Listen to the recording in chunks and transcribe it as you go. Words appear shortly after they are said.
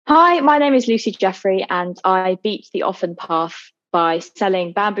Hi, my name is Lucy Jeffrey, and I beat the often path by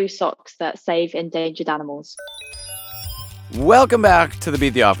selling bamboo socks that save endangered animals. Welcome back to the Beat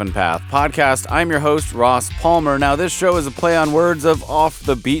the Often Path podcast. I'm your host, Ross Palmer. Now, this show is a play on words of off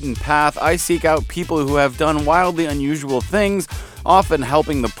the beaten path. I seek out people who have done wildly unusual things, often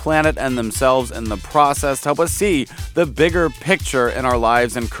helping the planet and themselves in the process to help us see the bigger picture in our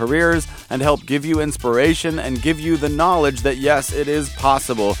lives and careers and help give you inspiration and give you the knowledge that, yes, it is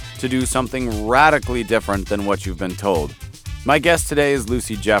possible to do something radically different than what you've been told. My guest today is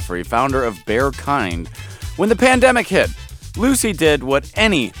Lucy Jeffrey, founder of Bearkind. When the pandemic hit, Lucy did what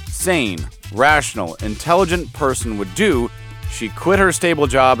any sane, rational, intelligent person would do. She quit her stable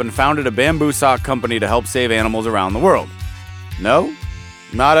job and founded a bamboo sock company to help save animals around the world. No?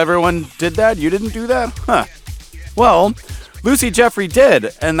 Not everyone did that? You didn't do that? Huh. Well, Lucy Jeffrey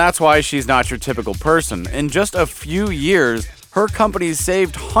did, and that's why she's not your typical person. In just a few years, her company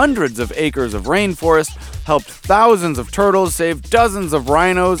saved hundreds of acres of rainforest, helped thousands of turtles, saved dozens of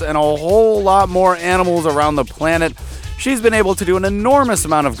rhinos, and a whole lot more animals around the planet. She's been able to do an enormous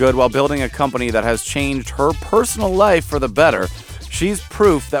amount of good while building a company that has changed her personal life for the better. She's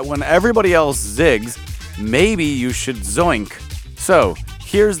proof that when everybody else zigs, maybe you should zoink. So,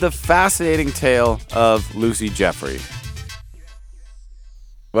 here's the fascinating tale of Lucy Jeffrey.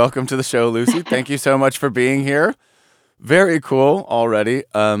 Welcome to the show, Lucy. Thank you so much for being here. Very cool already.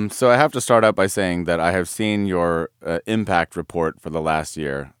 So I have to start out by saying that I have seen your impact report for the last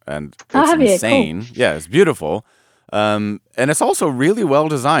year, and it's insane. Cool. Yeah, it's beautiful. And it's also really well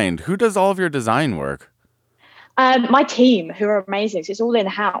designed. Who does all of your design work? My team, who are amazing. So it's all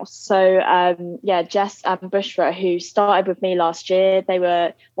in-house. So Jess and Bushra, who started with me last year,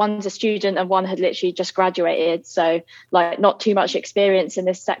 one's a student and one had literally just graduated. So not too much experience in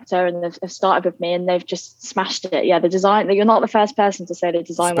this sector, and have started with me and they've just smashed it. Yeah, the design, you're not the first person to say the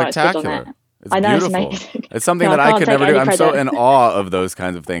design works good on it. It's beautiful. It's something that I could never do. I'm so in awe of those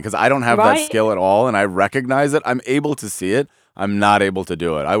kinds of things because I don't have that skill at all, and I recognize it. I'm able to see it. I'm not able to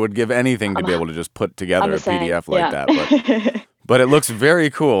do it. I would give anything to be able to just put together a PDF like that. But it looks very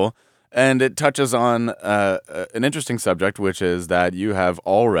cool, and it touches on an interesting subject, which is that you have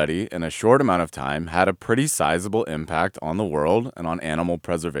already, in a short amount of time, had a pretty sizable impact on the world and on animal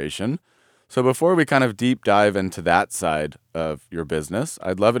preservation. So before we kind of deep dive into that side of your business,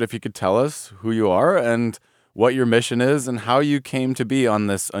 I'd love it if you could tell us who you are and what your mission is and how you came to be on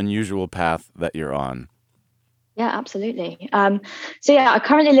this unusual path that you're on. Yeah, absolutely. I'm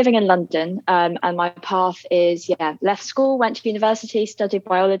currently living in London, and my path is, left school, went to university, studied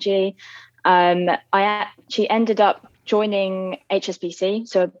biology. I actually ended up joining HSBC,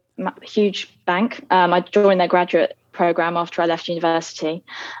 so a huge bank. I joined their graduate program after I left university.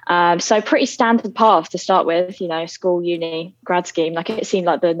 So pretty standard path to start with, school, uni, grad scheme, it seemed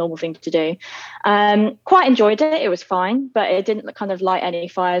like the normal thing to do. Quite enjoyed it. It was fine, but it didn't kind of light any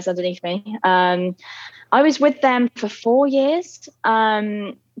fires underneath me. I was with them for 4 years,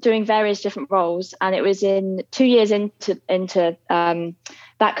 doing various different roles. And it was in 2 years into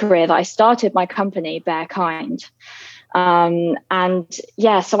that career that I started my company, Bearkind. So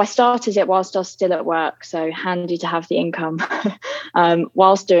I started it whilst I was still at work, so handy to have the income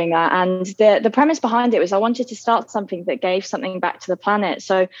whilst doing that. And the premise behind it was I wanted to start something that gave something back to the planet.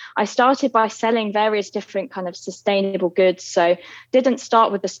 So I started by selling various different kind of sustainable goods. So didn't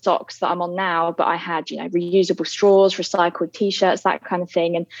start with the socks that I'm on now, but I had, reusable straws, recycled t-shirts, that kind of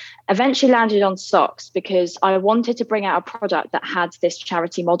thing. And eventually landed on socks because I wanted to bring out a product that had this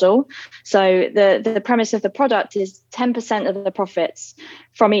charity model. So the premise of the product is 10% of the profits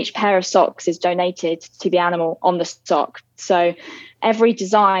from each pair of socks is donated to the animal on the sock. So every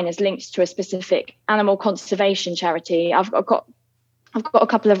design is linked to a specific animal conservation charity. I've got a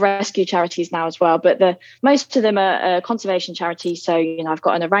couple of rescue charities now as well, but most of them are conservation charities. So, I've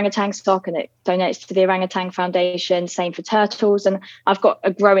got an orangutan sock and it donates to the Orangutan Foundation, same for turtles. And I've got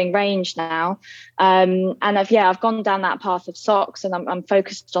a growing range now. I've gone down that path of socks and I'm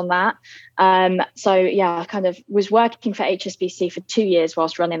focused on that. I kind of was working for HSBC for 2 years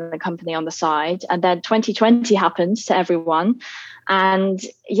whilst running the company on the side. And then 2020 happened to everyone. And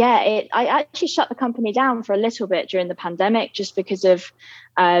I actually shut the company down for a little bit during the pandemic just because of,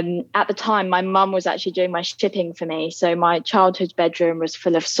 at the time, my mum was actually doing my shipping for me. So my childhood bedroom was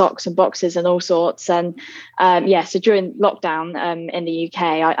full of socks and boxes and all sorts. And so during lockdown in the UK,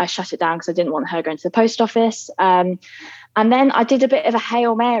 I shut it down because I didn't want her going to the post office. And then I did a bit of a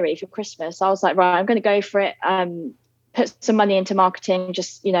Hail Mary for Christmas. I was like, right, I'm going to go for it. put some money into marketing.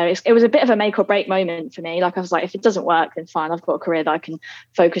 Just, it was a bit of a make or break moment for me. Like, I was like, if it doesn't work, then fine, I've got a career that I can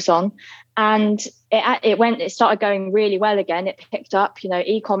focus on. And it started going really well again. It picked up,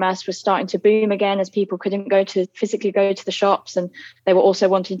 e-commerce was starting to boom again as people couldn't physically go to the shops, and they were also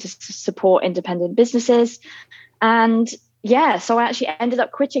wanting to support independent businesses. And yeah, so I actually ended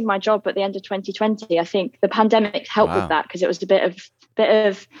up quitting my job at the end of 2020. I think the pandemic helped with that, because it was a bit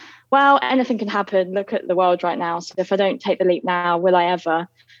of, well, anything can happen. Look at the world right now. So if I don't take the leap now, will I ever?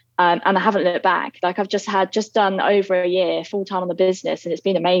 And I haven't looked back. Like, I've just done over a year full time on the business, and it's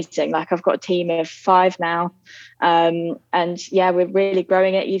been amazing. Like, I've got a team of 5 now. And yeah, we're really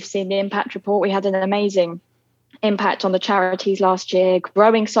growing it. You've seen the impact report. We had an amazing impact on the charities last year,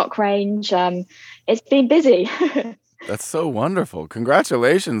 growing sock range. It's been busy. That's so wonderful.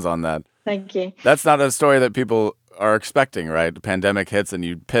 Congratulations on that. Thank you. That's not a story that people are expecting, right? The pandemic hits and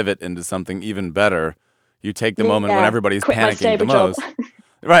you pivot into something even better. You take the moment when everybody's panicking the most.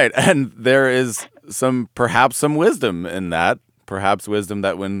 Right. And there is perhaps some wisdom in that. Perhaps wisdom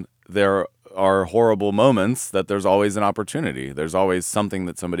that when there are horrible moments, that there's always an opportunity. There's always something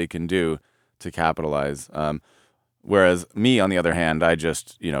that somebody can do to capitalize. Whereas me, on the other hand, I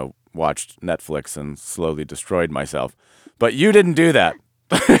just, watched Netflix and slowly destroyed myself. But you didn't do that.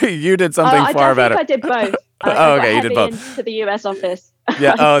 You did something far better. I did both. Oh, okay, you did both. Into the US office.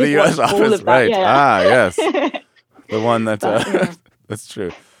 Yeah. Oh, the US office. Right. Yeah. Yes. The one that. That's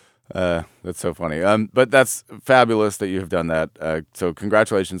true. That's so funny. But that's fabulous that you have done that. So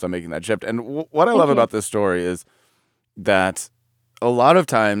congratulations on making that shift. And what I love about this story is that a lot of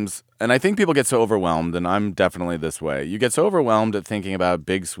times, and I think people get so overwhelmed, and I'm definitely this way. You get so overwhelmed at thinking about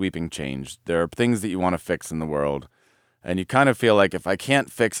big sweeping change. There are things that you want to fix in the world, and you kind of feel like if I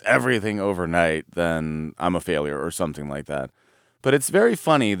can't fix everything overnight, then I'm a failure or something like that. But it's very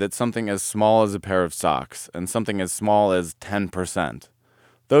funny that something as small as a pair of socks and something as small as 10%,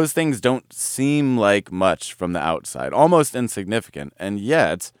 those things don't seem like much from the outside, almost insignificant, and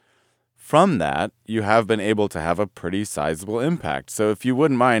yet from that, you have been able to have a pretty sizable impact. So if you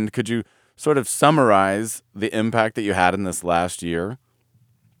wouldn't mind, could you sort of summarize the impact that you had in this last year?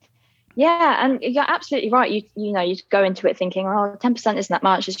 Yeah, and you're absolutely right. You go into it thinking, 10% isn't that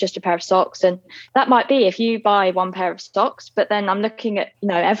much. It's just a pair of socks. And that might be if you buy one pair of socks, but then I'm looking at,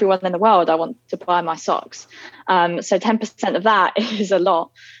 everyone in the world, I want to buy my socks. So 10% of that is a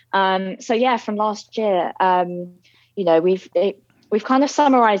lot. So yeah, from last year, we've kind of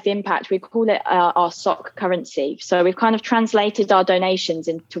summarized the impact. We call it our sock currency. So we've kind of translated our donations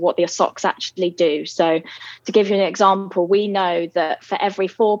into what the socks actually do. So to give you an example, we know that for every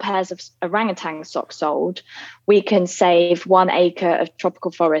 4 pairs of orangutan socks sold, we can save 1 acre of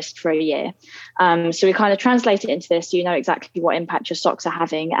tropical forest for a year. So we kind of translate it into this so you know exactly what impact your socks are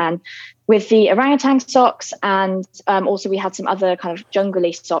having. And with the orangutan socks, and also we had some other kind of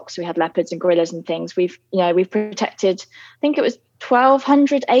jungly socks. We had leopards and gorillas and things. We've protected, I think it was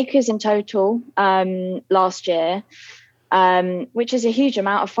 1,200 acres in total last year, which is a huge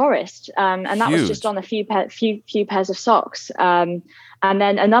amount of forest. And that was just on a few pairs of socks. And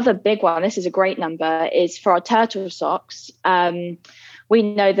then another big one, this is a great number, is for our turtle socks. We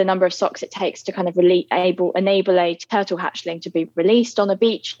know the number of socks it takes to kind of enable a turtle hatchling to be released on a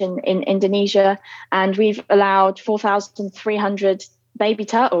beach in Indonesia. And we've allowed 4,300 baby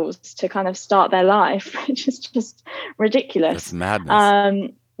turtles to kind of start their life, which is just ridiculous. That's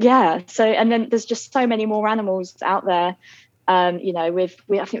madness. Yeah. So, and then there's just so many more animals out there. I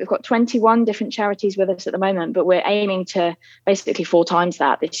think we've got 21 different charities with us at the moment, but we're aiming to basically 4 times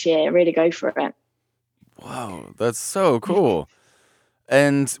that this year. Really go for it. Wow, that's so cool.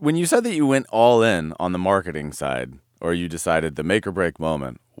 And when you said that you went all in on the marketing side, or you decided the make or break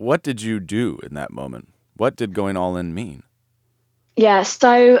moment, what did you do in that moment? What did going all in mean? Yeah,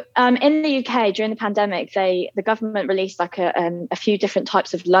 so in the UK during the pandemic, the government released like a few different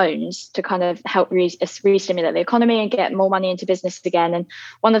types of loans to kind of help re-stimulate the economy and get more money into business again. And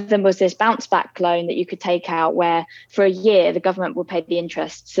one of them was this bounce back loan that you could take out where for a year the government will pay the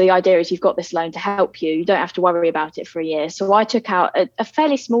interest. So the idea is you've got this loan to help you. You don't have to worry about it for a year. So I took out a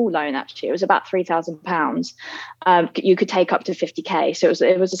fairly small loan, actually. It was about £3,000. You could take up to 50k. So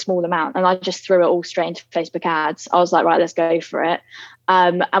it was a small amount. And I just threw it all straight into Facebook ads. I was like, right, let's go for it.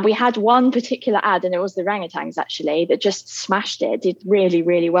 And we had one particular ad, and it was the orangutans actually, that just smashed it, did really,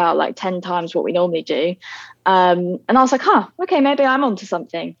 really well, like 10 times what we normally do. And I was like, okay, maybe I'm onto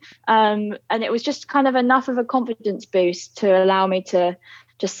something. And it was just kind of enough of a confidence boost to allow me to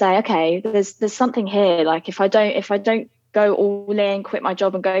just say, okay, there's something here. Like if I don't go all in, quit my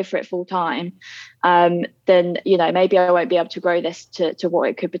job and go for it full time, then, maybe I won't be able to grow this to what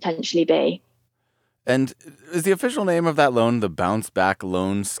it could potentially be. And is the official name of that loan the Bounce Back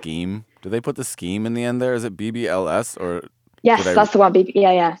Loan Scheme? Do they put the scheme in the end there? Is it BBLS or did Yes, I? that's the one.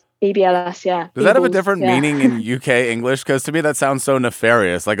 Yeah. BBLS, yeah. Does that have a Beebles, different yeah. meaning in UK English? Because to me that sounds so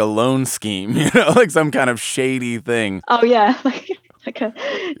nefarious, like a loan scheme, like some kind of shady thing, Oh yeah, like a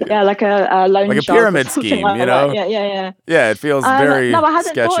like loan a shark or pyramid something scheme, like that. Yeah. Yeah, it feels very No, I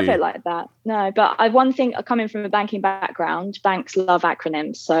hadn't thought of sketchy. it like that. No, but one thing coming from a banking background, banks love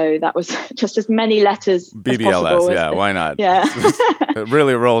acronyms, so that was just as many letters as BBLS, possible. yeah, why not? Yeah, It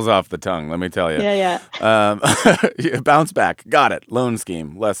really rolls off the tongue, let me tell you. yeah. Yeah, bounce back, got it. Loan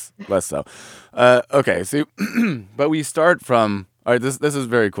scheme, less so. Okay, so but we start from. All right, this is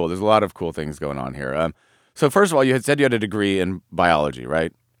very cool. There's a lot of cool things going on here. So first of all, you had said you had a degree in biology,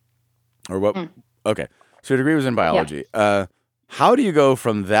 right? Or what? Okay, so your degree was in biology. How do you go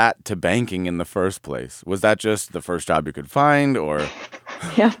from that to banking in the first place? Was that just the first job you could find, or?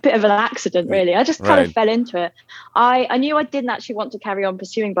 Yeah, a bit of an accident, really. I just kind Right. of fell into it. I knew I didn't actually want to carry on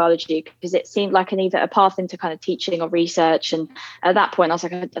pursuing biology because it seemed like either a path into kind of teaching or research. And at that point, I was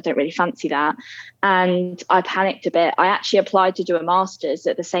like, I don't really fancy that. And I panicked a bit. I actually applied to do a master's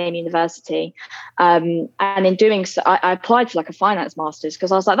at the same university. And in doing so, I applied for like a finance master's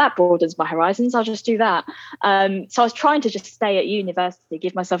because I was like, that broadens my horizons. I'll just do that. So I was trying to just stay at university,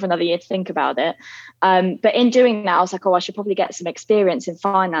 give myself another year to think about it. But in doing that, I was like, I should probably get some experience in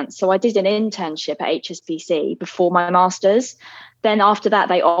finance. So I did an internship at HSBC before my master's. Then after that,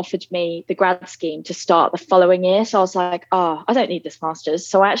 they offered me the grad scheme to start the following year. So I was like, I don't need this master's.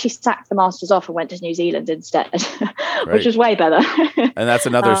 So I actually sacked the master's off and went to New Zealand instead, which was way better. And that's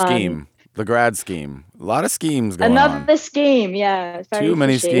another scheme, the grad scheme. A lot of schemes going on. Another scheme, yeah. Very Too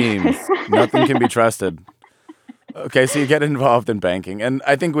many fishy. schemes. Nothing can be trusted. Okay, so you get involved in banking, and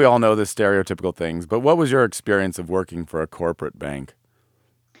I think we all know the stereotypical things, but what was your experience of working for a corporate bank?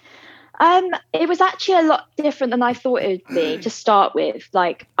 It was actually a lot different than I thought it would be to start with.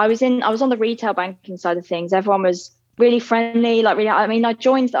 Like I was on the retail banking side of things. Everyone was really friendly, like really. I mean, I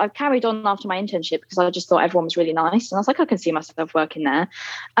carried on after my internship because I just thought everyone was really nice, and I was like, I can see myself working there.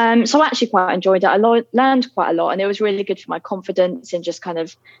 So I actually quite enjoyed it. I learned quite a lot, and it was really good for my confidence and just kind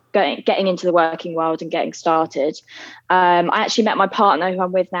of getting into the working world and getting started. I actually met my partner, who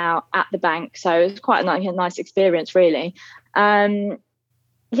I'm with now, at the bank, so it was quite a nice experience, really.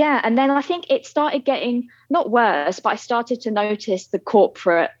 Yeah, and then I think it started getting not worse, but I started to notice the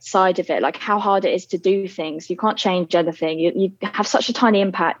corporate side of it, like how hard it is to do things. You can't change anything. You have such a tiny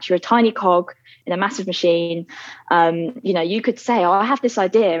impact. You're a tiny cog in a massive machine. You could say, "Oh, I have this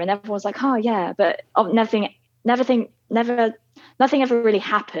idea," and everyone's like, "Oh, yeah," but nothing ever really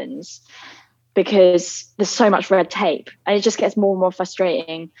happens because there's so much red tape, and it just gets more and more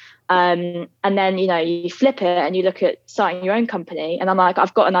frustrating. And then, you flip it and you look at starting your own company, and I'm like,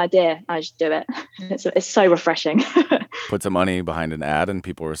 I've got an idea. I just do it. It's so refreshing. Put some money behind an ad and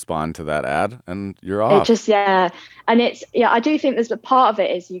people respond to that ad and you're It off. just, yeah. And I do think there's a part of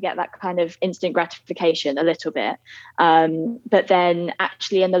it is you get that kind of instant gratification a little bit. But then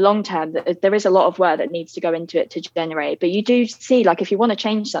actually in the long term, there is a lot of work that needs to go into it to generate. But you do see, like, if you want to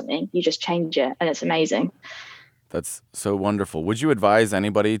change something, you just change it, and it's amazing. That's so wonderful. Would you advise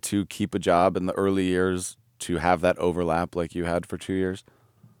anybody to keep a job in the early years to have that overlap like you had for 2 years?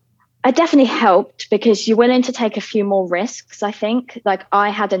 It definitely helped because you're willing to take a few more risks, I think. Like I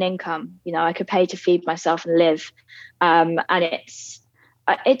had an income, I could pay to feed myself and live. And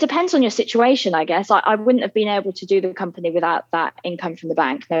it depends on your situation, I guess. I wouldn't have been able to do the company without that income from the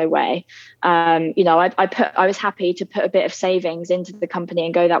bank. No way. I was happy to put a bit of savings into the company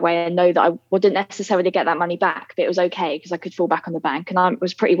and go that way and know that I wouldn't necessarily get that money back, but it was okay because I could fall back on the bank, and I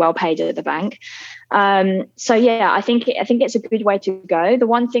was pretty well paid at the bank. So yeah, I think it's a good way to go. The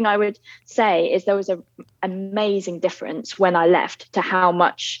one thing I would say is there was an amazing difference when I left to how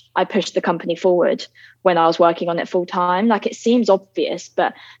much I pushed the company forward when I was working on it full time. Like it seems obvious,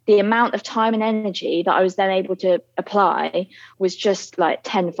 but the amount of time and energy that I was then able to apply was just like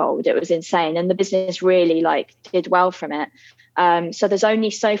tenfold. It was insane. And the business really did well from it. So there's only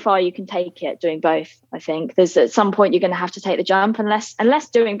so far you can take it doing both. I think there's at some point you're going to have to take the jump unless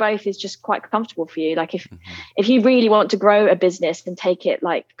doing both is just quite comfortable for you. Like if you really want to grow a business and take it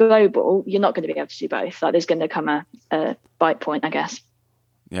like global, you're not going to be able to do both. Like there's going to come a bite point, I guess.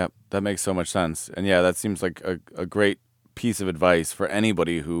 Yep, that makes so much sense. And yeah, that seems like a great piece of advice for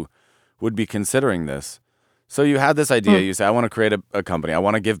anybody who would be considering this. So you had this idea, you say, I want to create a company, I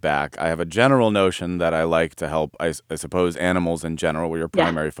want to give back. I have a general notion that I like to help, I suppose, animals in general were your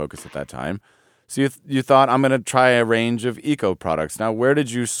primary focus at that time. So you thought, I'm going to try a range of eco products. Now, where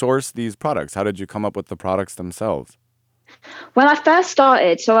did you source these products? How did you come up with the products themselves? When I first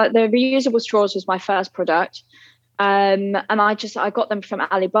started, so the reusable straws was my first product. And I got them from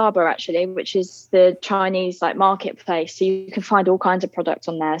Alibaba actually, which is the Chinese like marketplace. So you can find all kinds of products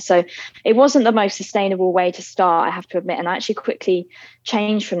on there. So it wasn't the most sustainable way to start, I have to admit. And I actually quickly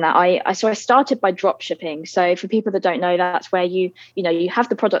changed from that. I started by drop shipping. So for people that don't know, that's where you have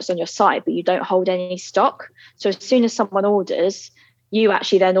the products on your site, but you don't hold any stock. So as soon as someone orders, you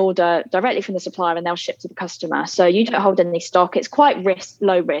actually then order directly from the supplier and they'll ship to the customer. So you don't hold any stock. It's quite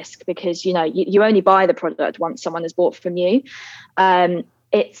low risk because, you only buy the product once someone has bought from you.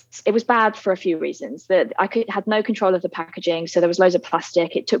 It was bad for a few reasons. That had no control of the packaging, so there was loads of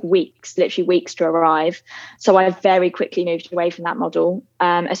plastic. It took literally weeks to arrive. So I very quickly moved away from that model.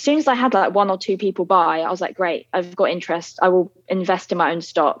 As soon as I had like 1 or 2 people buy, I was like, great, I've got interest. I will invest in my own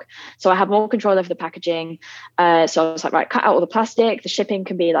stock. So I have more control over the packaging. So I was like, right, cut out all the plastic. The shipping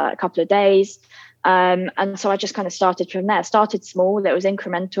can be like a couple of days. And so I just kind of started from there. Started small. That was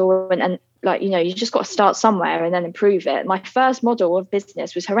incremental, and like, you just got to start somewhere and then improve it. My first model of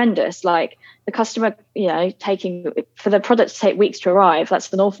business was horrendous. Like the customer, taking for the product to take weeks to arrive.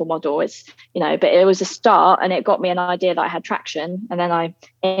 That's an awful model. It's, but it was a start and it got me an idea that I had traction, and then I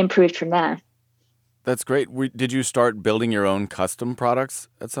improved from there. That's great. Did you start building your own custom products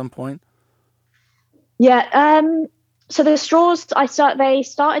at some point? Yeah. So the straws, they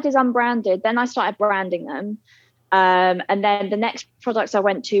started as unbranded. Then I started branding them. And then the next products I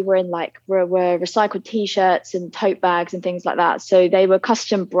went to were were recycled T-shirts and tote bags and things like that. So they were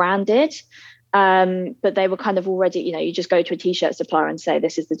custom branded, but they were kind of already, you just go to a T-shirt supplier and say,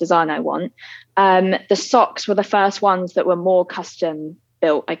 this is the design I want. The socks were the first ones that were more custom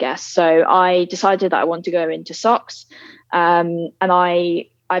built, I guess. So I decided that I wanted to go into socks, and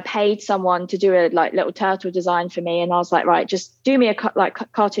I paid someone to do a little turtle design for me, and I was like, right, just do me a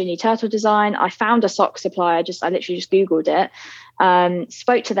cartoony turtle design. I found a sock supplier. I literally just Googled it,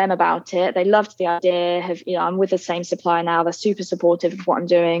 spoke to them about it. They loved the idea. I'm with the same supplier now. They're super supportive of what I'm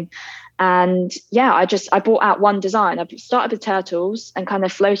doing. And yeah, I brought out one design. I started with turtles and kind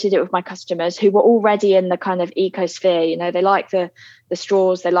of floated it with my customers who were already in the kind of ecosphere. They like the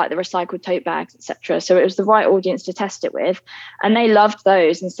straws, they like the recycled tote bags, etc. So it was the right audience to test it with. And they loved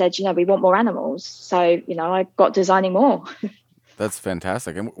those and said, we want more animals. So, I got designing more. That's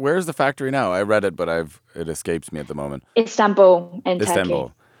fantastic. And where's the factory now? I read it, but it escapes me at the moment. Istanbul in Istanbul.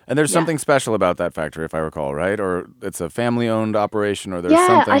 Turkey. And there's something special about that factory, if I recall, right? Or it's a family-owned operation, or there's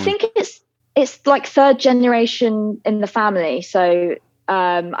something. I think it's like third generation in the family. So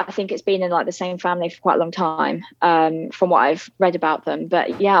I think it's been in like the same family for quite a long time, from what I've read about them.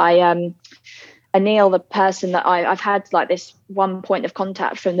 But yeah, Anil, the person that I've had like this one point of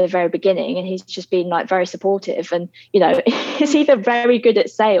contact from the very beginning, and he's just been like very supportive. And he's either very good at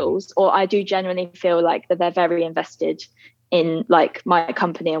sales, or I do genuinely feel like that they're very invested in like my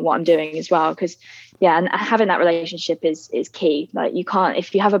company and what I'm doing as well. Because and having that relationship is key. Like you can't,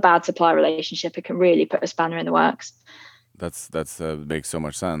 if you have a bad supplier relationship, it can really put a spanner in the works. That's makes so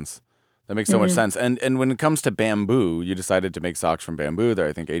much sense. That makes so much sense. And when it comes to bamboo, you decided to make socks from bamboo. They're,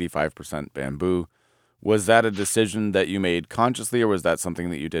 I think, 85% bamboo. Was that a decision that you made consciously, or was that something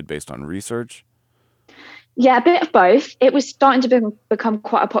that you did based on research? Yeah, a bit of both. It was starting to become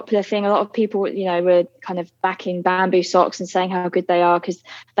quite a popular thing. A lot of people, were kind of backing bamboo socks and saying how good they are, because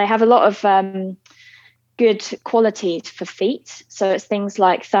they have a lot of good qualities for feet. So it's things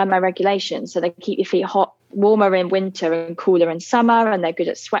like thermoregulation. So they keep your feet warmer in winter and cooler in summer, and they're good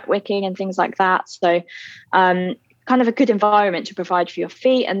at sweat wicking and things like that. So kind of a good environment to provide for your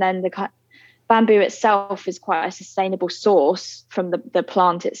feet. And then bamboo itself is quite a sustainable source from the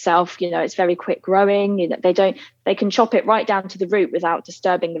plant itself. It's very quick growing. They can chop it right down to the root without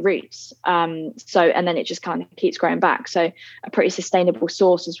disturbing the roots. And then it just kind of keeps growing back. So a pretty sustainable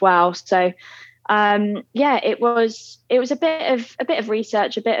source as well. So it was a bit of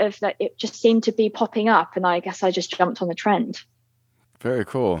research, a bit of that. It just seemed to be popping up, and I guess I just jumped on the trend. Very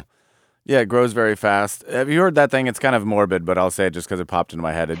cool. Yeah, it grows very fast. Have you heard that thing? It's kind of morbid, but I'll say it just because it popped into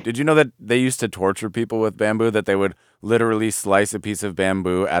my head. Did you know that they used to torture people with bamboo, that they would literally slice a piece of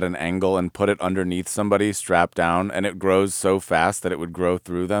bamboo at an angle and put it underneath somebody strapped down, and it grows so fast that it would grow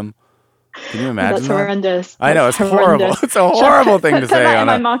through them? Can you imagine That's that? horrendous. I know, it's horrible. It's a horrible thing to say on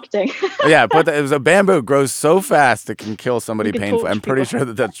my marketing. Yeah, but it was a bamboo grows so fast it can kill somebody painfully. I'm pretty sure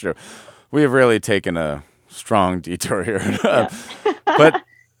that that's true. We have really taken a strong detour here. But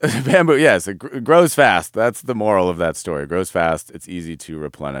bamboo, yes, it grows fast. That's the moral of that story. It grows fast, it's easy to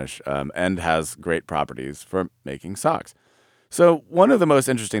replenish, and has great properties for making socks. So one of the most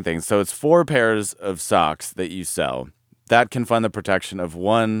interesting things, so it's 4 pairs of socks that you sell. That can fund the protection of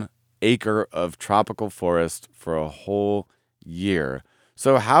one acre of tropical forest for a whole year.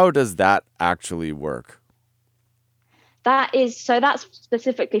 So how does that actually work? That's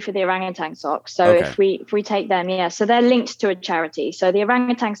specifically for the orangutan socks. So Okay. if we take them, yeah, so they're linked to a charity. So the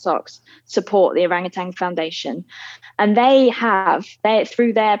orangutan socks support the Orangutan Foundation, and they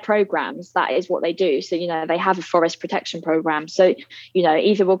through their programs, that is what they do. So they have a forest protection program. So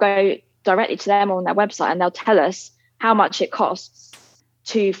either we'll go directly to them on their website, and they'll tell us how much it costs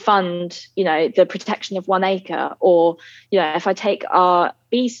to fund the protection of 1 acre, or if I take our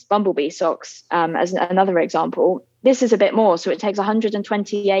bumblebee socks as another example, this is a bit more. So it takes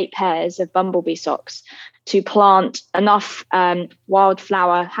 128 pairs of bumblebee socks to plant enough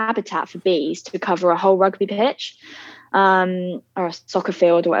wildflower habitat for bees to cover a whole rugby pitch, or a soccer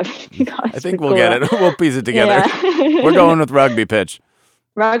field, or whatever you guys I think would we'll call get it. We'll piece it together. Yeah. We're going with rugby pitch.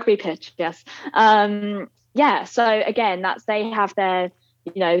 Rugby pitch, yes. So again, they have their,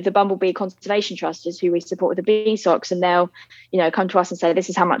 the Bumblebee Conservation Trust is who we support with the bee socks, and they'll, come to us and say, this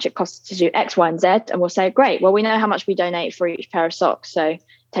is how much it costs to do X, Y, and Z. And we'll say, great, well, we know how much we donate for each pair of socks. So it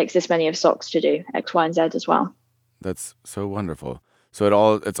takes this many of socks to do X, Y, and Z as well. That's so wonderful.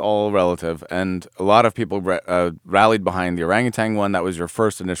 So it's all relative. And a lot of people rallied behind the orangutan one. That was your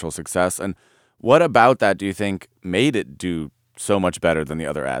first initial success. And what about that do you think made it do so much better than the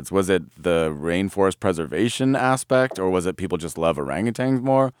other ads? Was it the rainforest preservation aspect, or was it people just love orangutans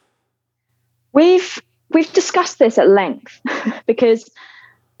more? We've discussed this at length because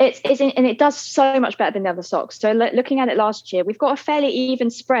it does so much better than the other socks. So looking at it last year, we've got a fairly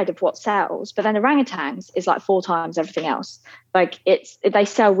even spread of what sells, but then orangutans is like 4 times everything else. Like they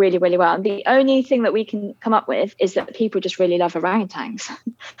sell really, really well. And the only thing that we can come up with is that people just really love orangutans.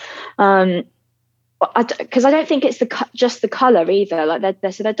 Because I don't think it's just the color either. Like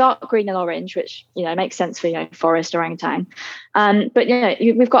they're dark green and orange, which makes sense for forest orangutan. But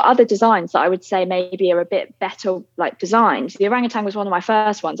we've got other designs that I would say maybe are a bit better designed. The orangutan was one of my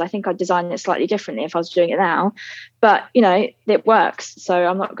first ones. I think I'd design it slightly differently if I was doing it now, but it works, so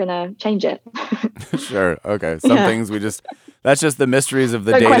I'm not going to change it. Sure. Okay. Some things that's just the mysteries of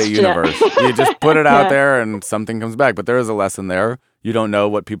the Don't data universe. You just put it out there and something comes back. But there is a lesson there. You don't know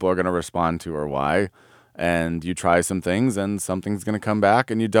what people are going to respond to or why. And you try some things and something's going to come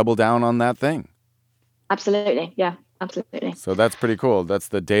back and you double down on that thing. Absolutely. Yeah, absolutely. So that's pretty cool. That's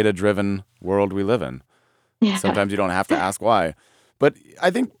the data-driven world we live in. Yeah. Sometimes you don't have to ask why. But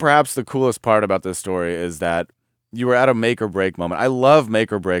I think perhaps the coolest part about this story is that you were at a make or break moment. I love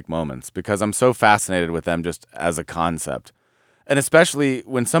make or break moments because I'm so fascinated with them just as a concept. And especially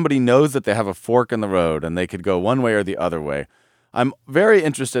when somebody knows that they have a fork in the road and they could go one way or the other way. I'm very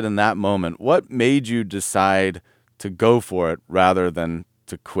interested in that moment. What made you decide to go for it rather than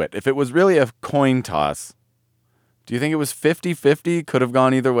to quit? If it was really a coin toss, do you think it was 50-50? Could have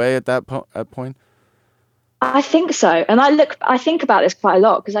gone either way at that point? I think so. And I think about this quite a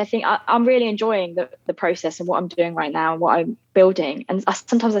lot because I think I'm really enjoying the process and what I'm doing right now and what I'm building. And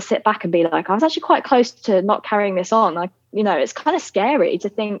sometimes I sit back and be like, I was actually quite close to not carrying this on. It's kind of scary to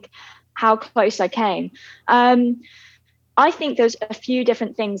think how close I came. I think there's a few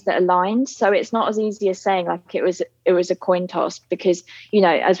different things that aligned. So it's not as easy as saying it was a coin toss because,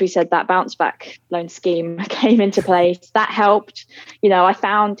 as we said, that bounce back loan scheme came into place. That helped. I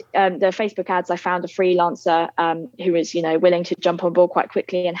found the Facebook ads. I found a freelancer who was, willing to jump on board quite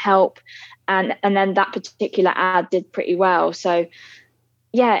quickly and help. And then that particular ad did pretty well. So,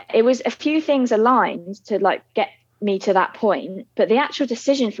 yeah, it was a few things aligned to get me to that point, but the actual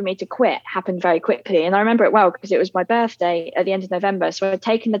decision for me to quit happened very quickly. And I remember it well because it was my birthday at the end of November, so I'd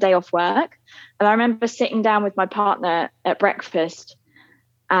taken the day off work, and I remember sitting down with my partner at breakfast,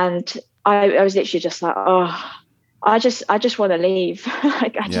 and I was literally just like, I just want to leave. I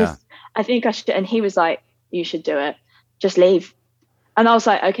think I should. And he was like, you should do it, just leave. And I was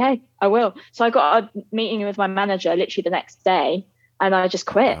like, okay, I will. So I got a meeting with my manager literally the next day, and I just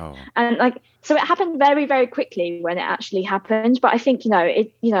quit. Wow. And so it happened very, very quickly when it actually happened. But I think,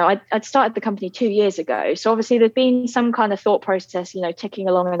 I'd started the company 2 years ago. So obviously there'd been some kind of thought process, ticking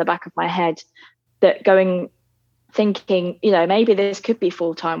along in the back of my head that thinking, maybe this could be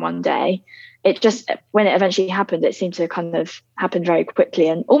full-time one day. It just, when it eventually happened, it seemed to kind of happen very quickly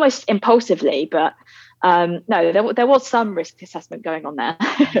and almost impulsively. But no, there was some risk assessment going on there.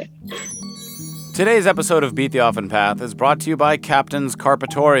 Today's episode of Beat the Offing Path is brought to you by Captain's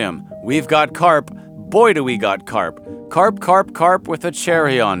Carpatorium. We've got carp. Boy, do we got carp. Carp, carp, carp with a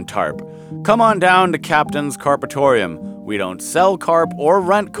cherry on tarp. Come on down to Captain's Carpatorium. We don't sell carp or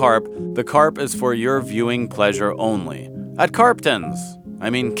rent carp. The carp is for your viewing pleasure only. At Captain's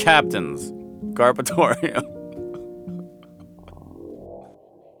Carpatorium.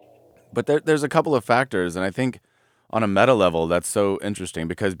 But there's a couple of factors, and I think on a meta level, that's so interesting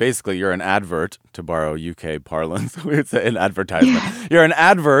because basically you're an advert, to borrow UK parlance, it's an advertisement. Yeah. You're an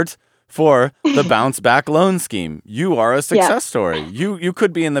advert for the bounce back loan scheme. You are a Yeah. success story. You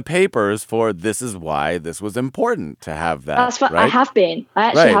could be in the papers for this is why this was important to have that. That's what I right? have been. I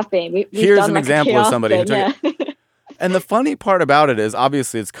actually Right. have been. We've Here's done an like example a of PR somebody who thing, took it. yeah. And the funny part about it is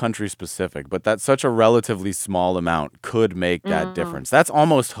obviously it's country specific, but that's such a relatively small amount could make that difference. That's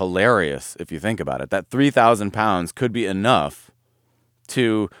almost hilarious if you think about it. That £3,000 could be enough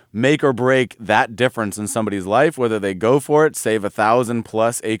to make or break that difference in somebody's life, whether they go for it, save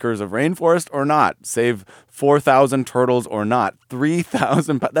 1,000+ acres of rainforest or not, save 4,000 turtles or not.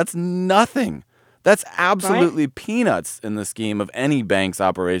 3,000, that's nothing. That's absolutely peanuts in the scheme of any bank's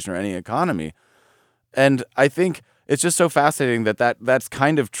operation or any economy. And I think it's just so fascinating that's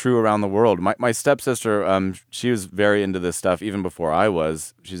kind of true around the world. My stepsister, she was very into this stuff even before I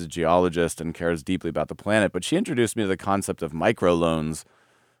was. She's a geologist and cares deeply about the planet. But she introduced me to the concept of microloans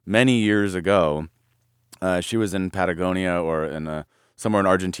many years ago. She was in Patagonia or in somewhere in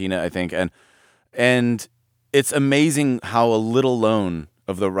Argentina, I think. And it's amazing how a little loan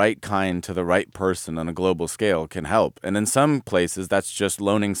of the right kind to the right person on a global scale can help. And in some places, that's just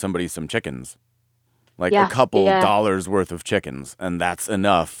loaning somebody some chickens. Like a couple dollars worth of chickens, and that's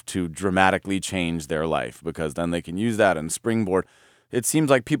enough to dramatically change their life because then they can use that and springboard. It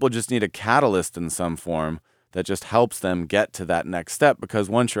seems like people just need a catalyst in some form that just helps them get to that next step because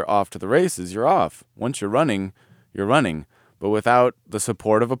once you're off to the races, you're off. Once you're running, you're running. But without the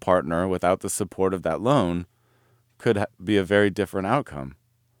support of a partner, without the support of that loan, could be a very different outcome.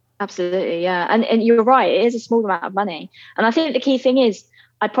 Absolutely, yeah. And you're right, it is a small amount of money. And I think the key thing is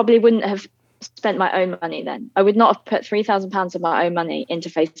I probably wouldn't have spent my own money then. I would not have put £3,000 of my own money into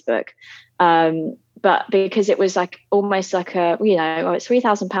Facebook. But because it was like almost like it's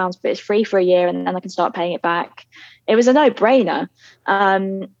 £3,000, but it's free for a year and then I can start paying it back. It was a no-brainer.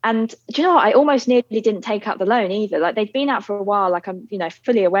 And do you know what? I almost nearly didn't take out the loan either. Like they'd been out for a while, like I'm,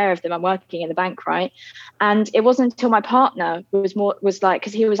 fully aware of them. I'm working in the bank, right? And it wasn't until my partner was like,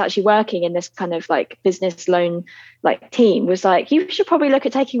 because he was actually working in this kind of like business loan like team, was like, you should probably look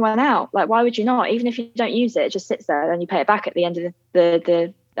at taking one out. Like, why would you not? Even if you don't use it, it just sits there and you pay it back at the end of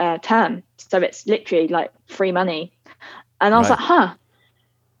the term. So it's literally like free money. And I was like,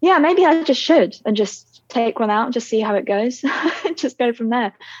 yeah, maybe I just should and just take one out and just see how it goes. Just go from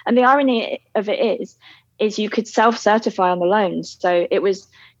there. And the irony of it is you could self-certify on the loans. So it was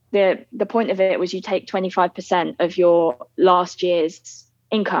the point of it was you take 25% of your last year's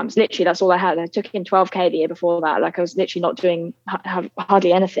incomes. Literally, that's all I had. I took in 12K the year before that. Like I was literally not doing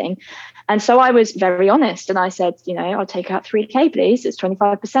hardly anything. And so I was very honest. And I said, I'll take out 3K, please. It's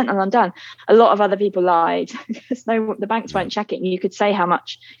 25% and I'm done. A lot of other people lied because the banks weren't checking. You could say how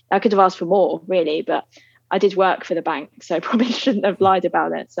much. I could have asked for more, really, but I did work for the bank, so I probably shouldn't have lied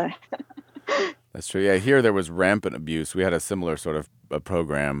about it. So that's true. Yeah, here there was rampant abuse. We had a similar sort of a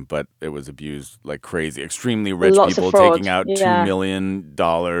program, but it was abused like crazy. Extremely rich people taking out $2 million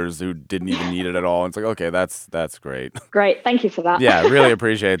who didn't even need it at all. It's like, okay, that's great. Great, thank you for that. Yeah, really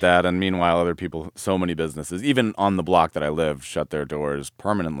appreciate that. And meanwhile, other people, so many businesses, even on the block that I live, shut their doors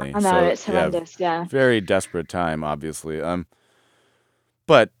permanently. I know, it's horrendous. Yeah, very desperate time, obviously.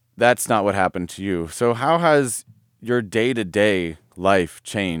 But that's not what happened to you. So how has your day-to-day life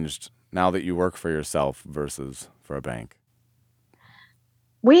changed now that you work for yourself versus for a bank?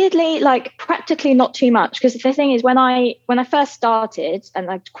 Weirdly, like practically not too much, because the thing is when I first started and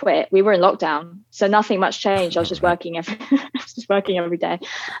I quit, we were in lockdown, so nothing much changed. I was just working every every day.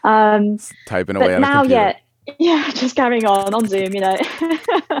 Typing away on a computer. Yeah, just carrying on Zoom,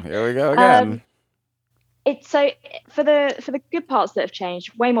 Here we go again. It's so for the good parts that have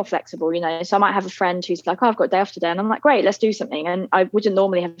changed, way more flexible, So I might have a friend who's like, I've got a day off today. And I'm like, great, let's do something. And I wouldn't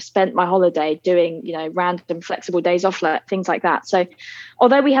normally have spent my holiday doing, random flexible days off, things like that. So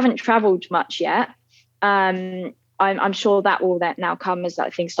although we haven't traveled much yet, I'm sure that will now come as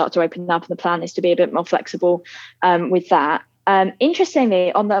that things start to open up. And the plan is to be a bit more flexible with that.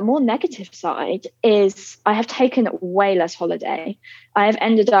 Interestingly, on the more negative side is I have taken way less holiday. I have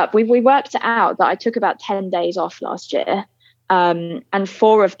ended up, we worked out that I took about 10 days off last year. And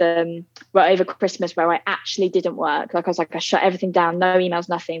 4 of them were over Christmas where I actually didn't work. Like I was like, I shut everything down, no emails,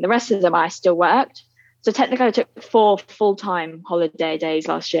 nothing. The rest of them I still worked. So technically I took 4 full-time holiday days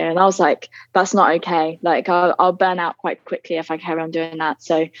last year. And I was like, that's not okay. Like I'll burn out quite quickly if I carry on doing that.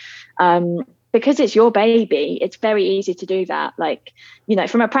 So, because it's your baby, it's very easy to do that. Like,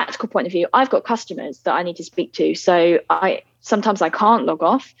 from a practical point of view, I've got customers that I need to speak to. So sometimes I can't log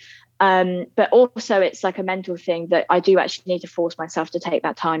off. But also it's like a mental thing that I do actually need to force myself to take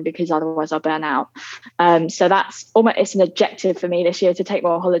that time, because otherwise I'll burn out. So that's almost, it's an objective for me this year to take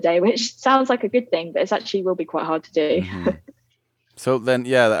more holiday, which sounds like a good thing, but it's actually will be quite hard to do. Mm-hmm. So then,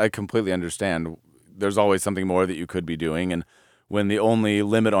 yeah, I completely understand. There's always something more that you could be doing. And when the only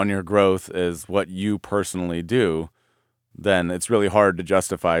limit on your growth is what you personally do, then it's really hard to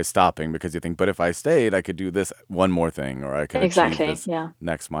justify stopping, because you think, but if I stayed, I could do this one more thing, or I could achieve this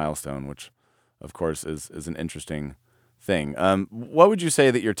next milestone, which of course is an interesting thing. What would you say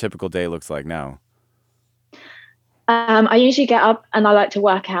that your typical day looks like now? I usually get up and I like to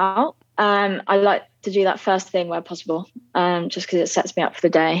work out. I like to do that first thing where possible, just because it sets me up for the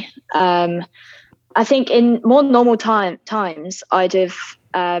day. I think in more normal times, I'd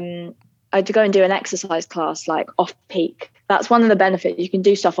go and do an exercise class like off peak. That's one of the benefits. You can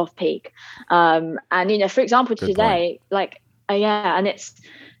do stuff off peak. And, for example, today, and it's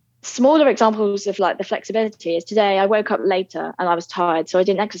smaller examples of like the flexibility is today I woke up later and I was tired, so I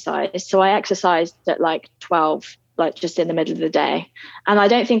didn't exercise. So I exercised at like 12, like just in the middle of the day. And I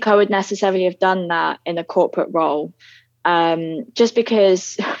don't think I would necessarily have done that in a corporate role. Just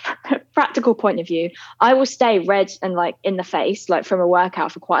because practical point of view, I will stay red and like in the face, like from a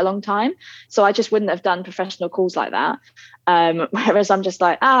workout for quite a long time. So I just wouldn't have done professional calls like that. Whereas I'm just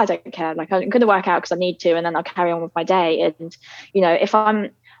like, I don't care. Like I'm going to work out because I need to, and then I'll carry on with my day. And,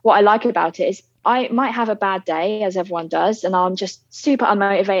 what I like about it is I might have a bad day, as everyone does, and I'm just super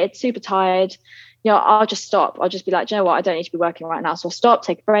unmotivated, super tired. I'll just stop. I'll just be like, do you know what? I don't need to be working right now. So I'll stop,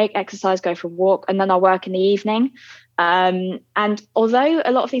 take a break, exercise, go for a walk, and then I'll work in the evening. And although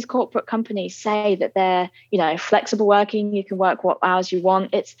a lot of these corporate companies say that they're, flexible working, you can work what hours you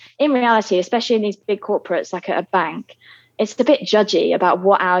want, it's in reality, especially in these big corporates like at a bank, it's a bit judgy about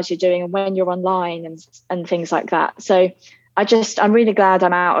what hours you're doing and when you're online and things like that. So I'm really glad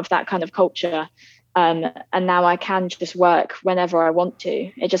I'm out of that kind of culture. And now I can just work whenever I want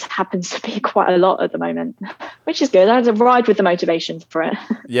to. It just happens to be quite a lot at the moment, which is good. I have to ride with the motivation for it.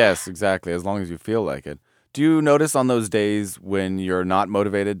 Yes, exactly. As long as you feel like it. Do you notice on those days when you're not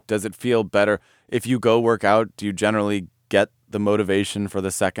motivated, does it feel better? If you go work out, do you generally get the motivation for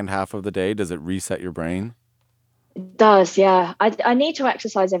the second half of the day? Does it reset your brain? It does, yeah. I need to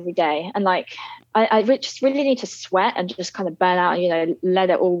exercise every day. And like, I just really need to sweat and just kind of burn out and, let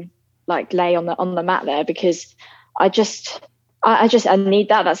it all like lay on the mat there, because I need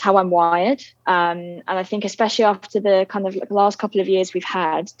that. That's how I'm wired. And I think especially after the kind of like last couple of years we've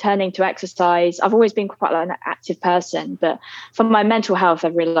had turning to exercise, I've always been quite like an active person, but for my mental health,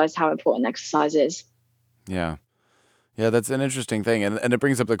 I've realized how important exercise is. Yeah. Yeah, that's an interesting thing. And it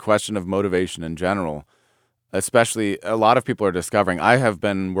brings up the question of motivation in general. Especially, a lot of people are discovering, I have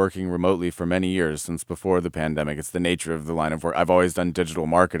been working remotely for many years, since before the pandemic. It's the nature of the line of work. I've always done digital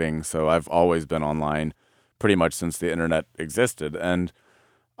marketing, so I've always been online pretty much since the internet existed. And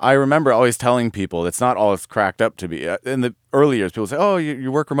I remember always telling people it's not all it's cracked up to be. In the early years, people say, oh, you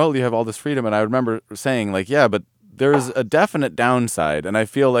work remotely, you have all this freedom. And I remember saying like, yeah, but there's a definite downside. And I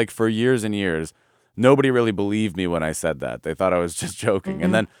feel like for years and years, nobody really believed me when I said that. They thought I was just joking. Mm-hmm.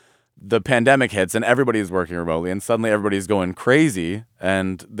 And then the pandemic hits and everybody's working remotely, and suddenly everybody's going crazy,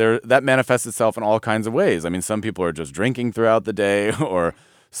 and that manifests itself in all kinds of ways. I mean, some people are just drinking throughout the day, or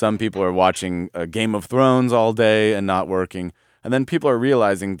some people are watching Game of Thrones all day and not working. And then people are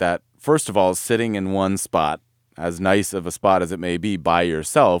realizing that, first of all, sitting in one spot, as nice of a spot as it may be, by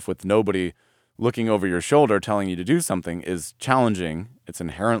yourself with nobody looking over your shoulder telling you to do something is challenging. It's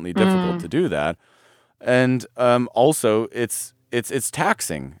inherently difficult to do that. And also, it's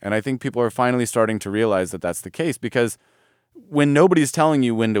taxing. And I think people are finally starting to realize that that's the case, because when nobody's telling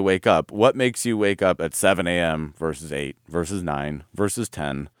you when to wake up, what makes you wake up at 7 a.m. versus 8 versus 9 versus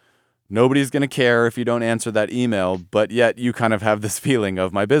 10? Nobody's going to care if you don't answer that email, but yet you kind of have this feeling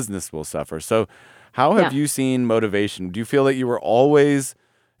of my business will suffer. So how have you seen motivation? Do you feel that you were always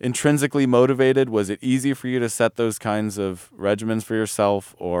intrinsically motivated? Was it easy for you to set those kinds of regimens for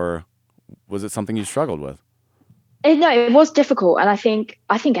yourself, or was it something you struggled with? No, it was difficult, and I think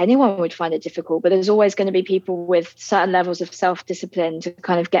anyone would find it difficult. But there's always going to be people with certain levels of self-discipline to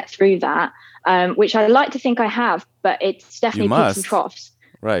kind of get through that, which I like to think I have. But it's definitely peaks and troughs.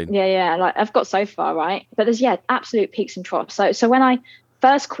 Right. Yeah. Like I've got so far, right? But there's absolute peaks and troughs. So when I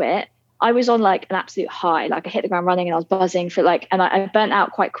first quit, I was on like an absolute high. Like I hit the ground running and I was buzzing for and I burnt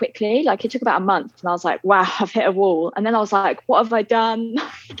out quite quickly. Like it took about a month and I was like, wow, I've hit a wall. And then I was like, what have I done?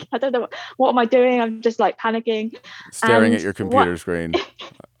 I don't know. What am I doing? I'm just like panicking. Staring at your computer screen.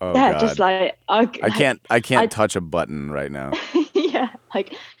 Oh, yeah, God. just like, I can't touch a button right now. Yeah.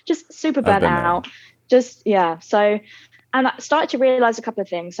 Like just super burnt out. So and I started to realize a couple of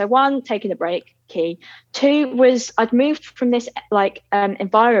things. So one, taking a break, key. Two was I'd moved from this like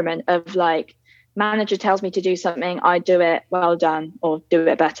environment of like manager tells me to do something, I do it, well done, or do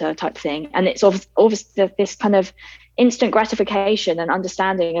it better type thing. And it's obviously this kind of instant gratification and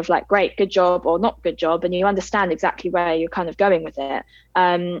understanding of like, great, good job or not good job. And you understand exactly where you're kind of going with it.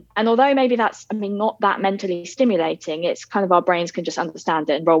 And although maybe that's, I mean, not that mentally stimulating, it's kind of our brains can just understand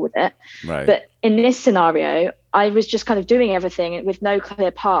it and roll with it. Right. But in this scenario, I was just kind of doing everything with no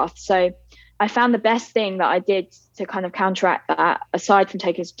clear path. So I found the best thing that I did to kind of counteract that, aside from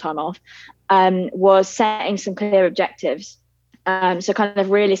taking some time off, was setting some clear objectives. So kind of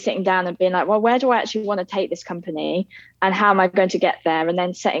really sitting down and being like, well, where do I actually want to take this company and how am I going to get there? And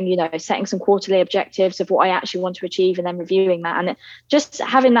then setting some quarterly objectives of what I actually want to achieve and then reviewing that. And just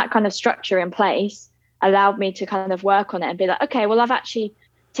having that kind of structure in place allowed me to kind of work on it and be like, okay, well, I've actually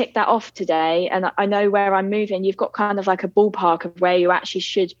ticked that off today and I know where I'm moving. You've got kind of like a ballpark of where you actually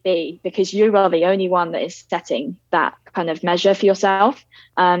should be because you are the only one that is setting that kind of measure for yourself.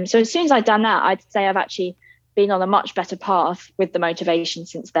 So as soon as I'd done that, I'd say I've actually been on a much better path with the motivation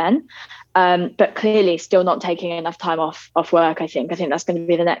since then. But clearly still not taking enough time off work. I think that's going to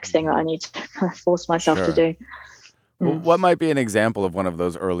be the next thing that I need to kind of force myself to do. Well, what might be an example of one of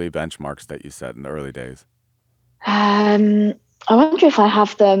those early benchmarks that you set in the early days? I wonder if I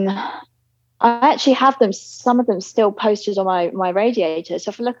have them. I actually have them, some of them still posted on my radiator. So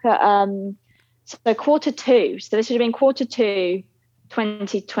if I look at so quarter two, so this would have been quarter two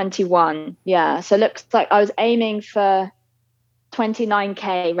 2021. Yeah. So it looks like I was aiming for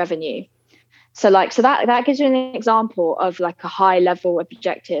 29k revenue. So that gives you an example of like a high level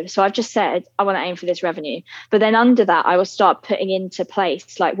objective. So I've just said I want to aim for this revenue, but then under that I will start putting into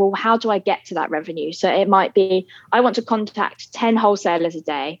place like, well, how do I get to that revenue? So it might be I want to contact 10 wholesalers a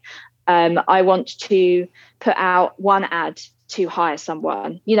day. I want to put out one ad to hire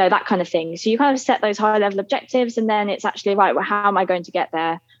someone, that kind of thing. So you kind of set those high level objectives and then it's actually right, well, how am I going to get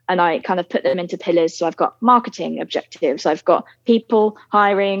there? And I kind of put them into pillars. So I've got marketing objectives, I've got people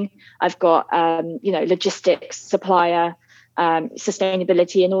hiring, I've got logistics, supplier,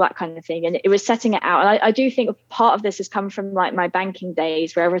 sustainability and all that kind of thing. And it was setting it out. And I do think part of this has come from like my banking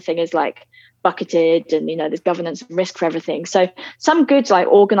days where everything is like bucketed and there's governance and risk for everything. So some good like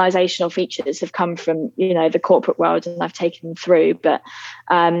organizational features have come from the corporate world and I've taken them through. But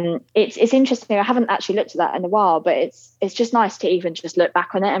it's interesting. I haven't actually looked at that in a while, but it's just nice to even just look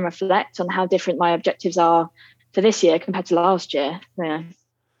back on it and reflect on how different my objectives are for this year compared to last year. Yeah.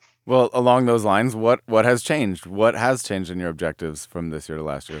 Well, along those lines, what has changed? What has changed in your objectives from this year to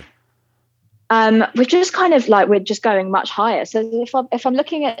last year? We're just kind of like, we're just going much higher. So if I'm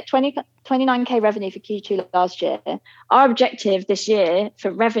looking at 29k revenue for Q2 last year, our objective this year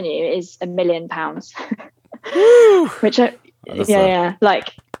for revenue is £1 million. Which which I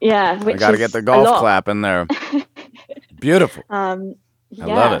got to get the golf clap in there. Beautiful. I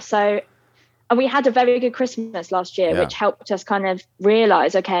love it. So, and we had a very good Christmas last year, which helped us kind of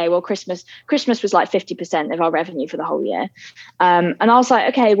realize, okay, well, Christmas was like 50% of our revenue for the whole year. And I was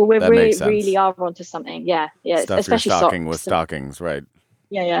like, okay, well, we really are onto something. Yeah. Stuff especially you're stocking socks. with stockings, right?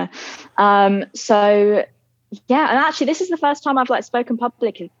 Yeah. So, yeah, and actually, this is the first time I've like spoken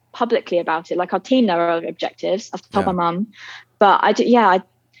publicly about it. Like our team know our objectives. I've told my mum, but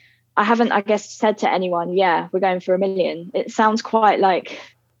I haven't, I guess, said to anyone, we're going for 1 million. It sounds quite like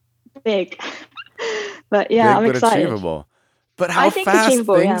big, but yeah, I'm excited. Achievable. But how fast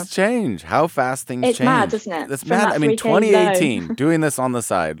things change. How fast things change. It's mad, isn't it? It's mad. I mean, 2018, doing this on the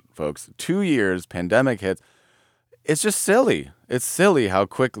side, folks, 2 years, pandemic hits. It's just silly. It's silly how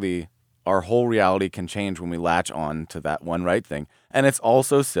quickly our whole reality can change when we latch on to that one right thing. And it's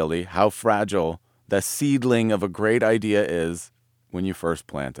also silly how fragile the seedling of a great idea is when you first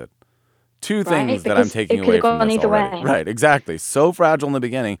plant it. Two things that I'm taking away from this already. Right, exactly. So fragile in the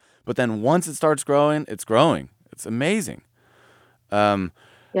beginning, but then once it starts growing, it's growing. It's amazing. And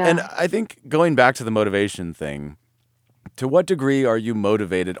I think going back to the motivation thing, to what degree are you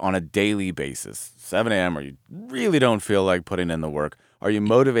motivated on a daily basis? 7 a.m. or you really don't feel like putting in the work? Are you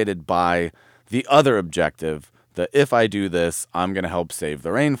motivated by the other objective, that if I do this, I'm going to help save the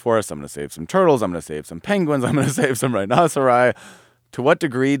rainforest, I'm going to save some turtles, I'm going to save some penguins, I'm going to save some rhinoceri? To what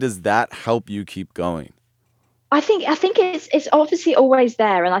degree does that help you keep going? I think it's obviously always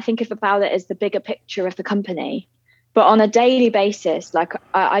there, and I think about it as the bigger picture of the company. But on a daily basis, like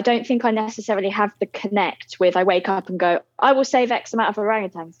I don't think I necessarily have the connect with I wake up and go, I will save X amount of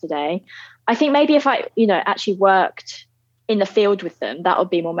orangutans today. I think maybe if I, actually worked in the field with them, that would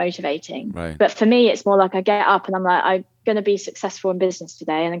be more motivating. Right. But for me, it's more like I get up and I'm like, I'm going to be successful in business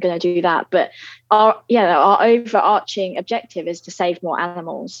today and I'm going to do that. But our overarching objective is to save more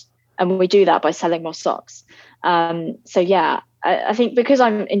animals. And we do that by selling more socks. I think because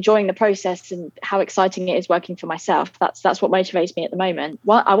I'm enjoying the process and how exciting it is working for myself, that's what motivates me at the moment.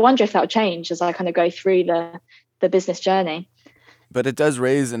 Well, I wonder if that'll change as I kind of go through the business journey. But it does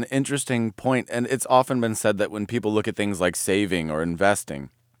raise an interesting point, and it's often been said that when people look at things like saving or investing,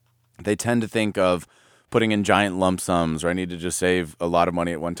 they tend to think of putting in giant lump sums, or I need to just save a lot of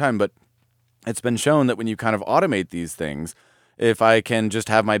money at one time. But it's been shown that when you kind of automate these things, if I can just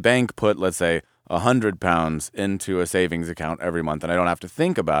have my bank put, let's say, £100 into a savings account every month, and I don't have to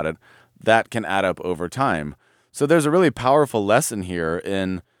think about it, that can add up over time. So there's a really powerful lesson here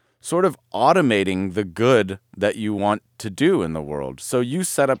in sort of automating the good that you want to do in the world. So you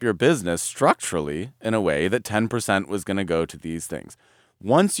set up your business structurally in a way that 10% was going to go to these things.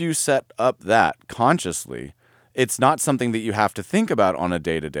 Once you set up that consciously, it's not something that you have to think about on a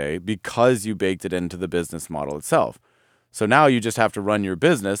day-to-day because you baked it into the business model itself. So now you just have to run your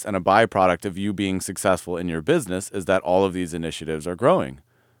business, and a byproduct of you being successful in your business is that all of these initiatives are growing.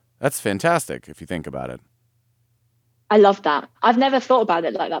 That's fantastic if you think about it. I love that. I've never thought about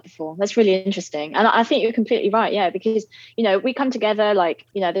it like that before. That's really interesting. And I think you're completely right. Yeah, because, we come together,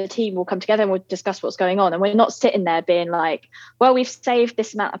 the team will come together and we'll discuss what's going on. And we're not sitting there being like, well, we've saved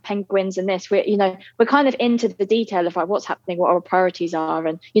this amount of penguins and this. We're kind of into the detail of like what's happening, what our priorities are.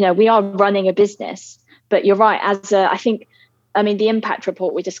 And, we are running a business. But you're right. The impact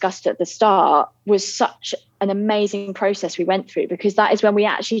report we discussed at the start was such an amazing process we went through, because that is when we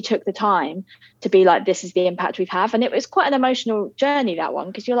actually took the time to be like, this is the impact we have. And it was quite an emotional journey, that one,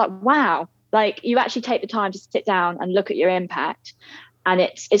 because you're like, wow, like you actually take the time to sit down and look at your impact. And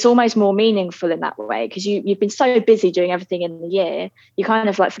it's almost more meaningful in that way, because you've been so busy doing everything in the year, you kind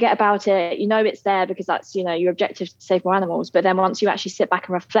of like forget about it. It's there because that's, your objective to save more animals. But then once you actually sit back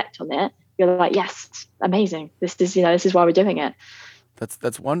and reflect on it, you're like, yes, amazing. This is why we're doing it.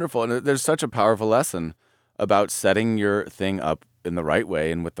 That's wonderful. And there's such a powerful lesson about setting your thing up in the right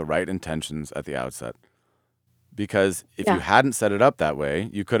way and with the right intentions at the outset. Because if you hadn't set it up that way,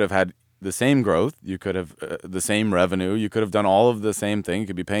 you could have had the same growth, you could have the same revenue, you could have done all of the same thing. You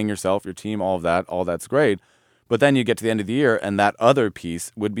could be paying yourself, your team, all of that, all that's great. But then you get to the end of the year and that other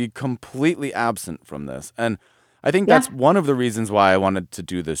piece would be completely absent from this. And I think that's one of the reasons why I wanted to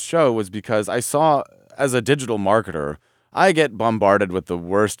do this show, was because I saw, as a digital marketer, I get bombarded with the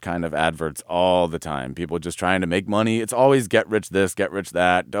worst kind of adverts all the time. People just trying to make money. It's always get rich this, get rich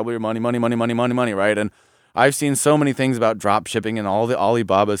that, double your money, right? And I've seen so many things about drop shipping and all the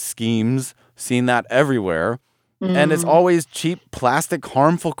Alibaba schemes, seen that everywhere. And it's always cheap, plastic,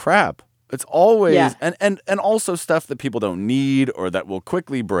 harmful crap. It's always, and also stuff that people don't need or that will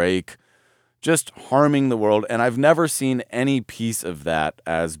quickly break, just harming the world. And I've never seen any piece of that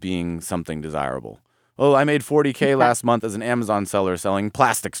as being something desirable. Oh, I made $40K last month as an Amazon seller selling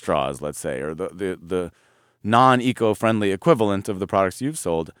plastic straws, let's say, or the non-eco-friendly equivalent of the products you've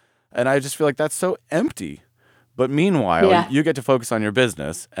sold. And I just feel like that's so empty. But meanwhile, you get to focus on your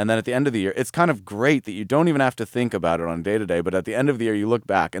business. And then at the end of the year, it's kind of great that you don't even have to think about it on day-to-day. But at the end of the year, you look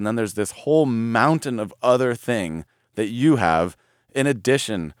back, and then there's this whole mountain of other thing that you have in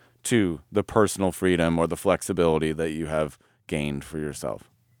addition to the personal freedom or the flexibility that you have gained for yourself.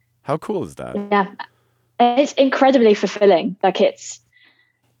 How cool is that? Yeah. It's incredibly fulfilling. Like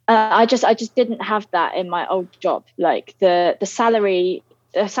I just didn't have that in my old job. Like the salary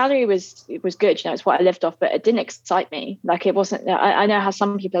was good. It's what I lived off, but it didn't excite me. Like it wasn't. I know how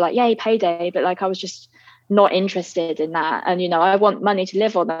some people are like, yay, payday, but like I was just not interested in that. And I want money to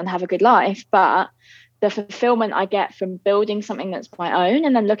live on and have a good life, but the fulfillment I get from building something that's my own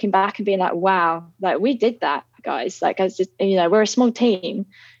and then looking back and being like, wow, like we did that, guys. Like we're a small team.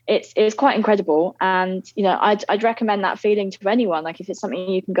 It's quite incredible. And, I'd recommend that feeling to anyone, like if it's something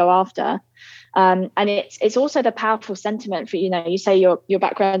you can go after. And it's also the powerful sentiment for, you say your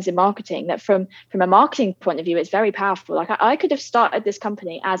background's in marketing, that from a marketing point of view, it's very powerful. Like I could have started this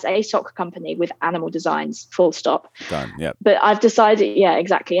company as a sock company with animal designs, full stop. Done. Yeah. But I've decided, yeah,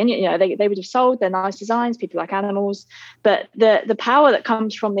 exactly. And, they would have sold their nice designs, people like animals. But the power that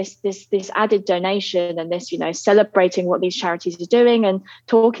comes from this added donation and this, celebrating what these charities are doing and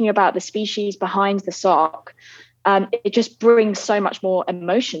talking about the species behind the sock, it just brings so much more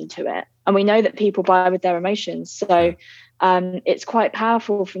emotion to it. And we know that people buy with their emotions. So it's quite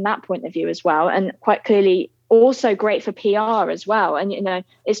powerful from that point of view as well. And quite clearly also great for PR as well. And,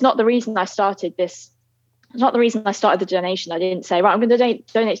 it's not the reason I started this it's not the reason I started the donation. I didn't say, right, I'm going to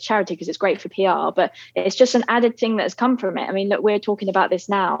donate to charity because it's great for PR, but it's just an added thing that has come from it. I mean, look, we're talking about this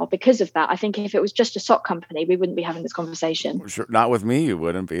now because of that. I think if it was just a sock company, we wouldn't be having this conversation. Sure, not with me, you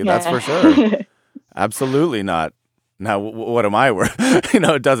wouldn't be. That's for sure. Absolutely not. Now, what am I worth?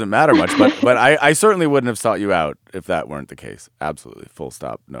 It doesn't matter much, but I certainly wouldn't have sought you out if that weren't the case. Absolutely. Full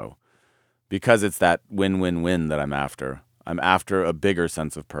stop. No. Because it's that win-win-win that I'm after. I'm after a bigger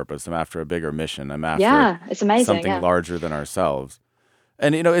sense of purpose. I'm after a bigger mission. I'm after it's amazing, something larger than ourselves.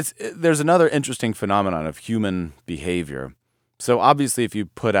 And, there's another interesting phenomenon of human behavior. So obviously, if you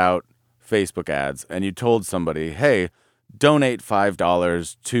put out Facebook ads and you told somebody, hey, donate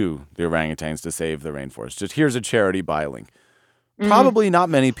 $5 to the orangutans to save the rainforest. Just here's a charity, buy a link. Probably not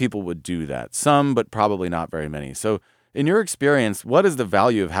many people would do that. Some, but probably not very many. So in your experience, what is the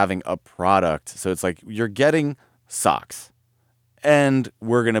value of having a product? So it's like you're getting socks and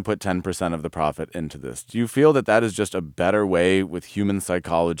we're going to put 10% of the profit into this. Do you feel that that is just a better way with human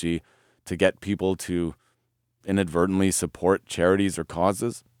psychology to get people to inadvertently support charities or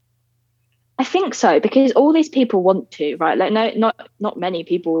causes? I think so, because all these people want to, right? Like, no, not many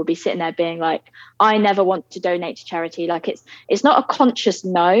people will be sitting there being like, I never want to donate to charity. Like, it's not a conscious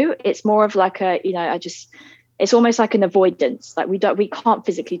no. It's more of like it's almost like an avoidance. Like we can't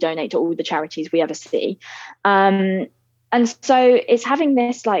physically donate to all the charities we ever see. And so it's having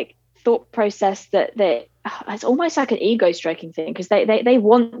this like thought process that it's almost like an ego stroking thing, because they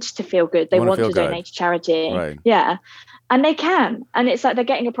want to feel good. They want to donate to charity. Right. Yeah. And they can. And it's like they're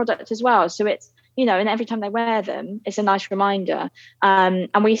getting a product as well. So it's, and every time they wear them, it's a nice reminder. And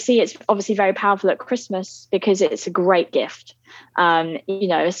we see it's obviously very powerful at Christmas because it's a great gift.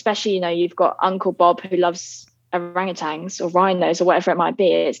 Especially, you've got Uncle Bob who loves orangutans or rhinos or whatever it might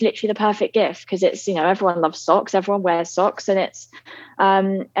be. It's literally the perfect gift because it's, everyone loves socks, everyone wears socks, and it's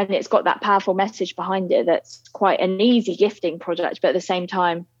got that powerful message behind it that's quite an easy gifting product, but at the same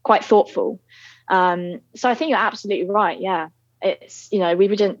time quite thoughtful. So I think you're absolutely right. Yeah, it's, we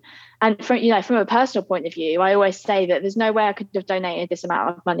wouldn't, and from a personal point of view, I always say that there's no way I could have donated this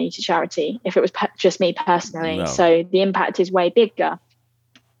amount of money to charity if it was just me personally. No. So the impact is way bigger.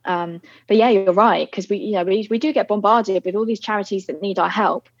 But yeah, you're right, because we do get bombarded with all these charities that need our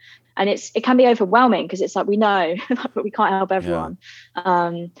help, and it can be overwhelming because it's like we know but we can't help everyone.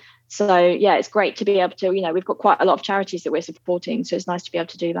 So yeah, it's great to be able to, we've got quite a lot of charities that we're supporting, so it's nice to be able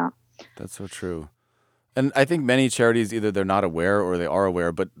to do that. That's so true. And I think many charities, either they're not aware or they are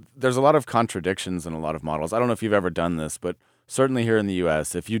aware, but there's a lot of contradictions in a lot of models. I don't know if you've ever done this, but certainly here in the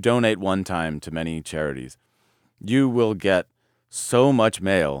US, if you donate one time to many charities, you will get so much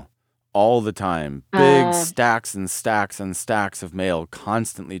mail all the time, big stacks and stacks and stacks of mail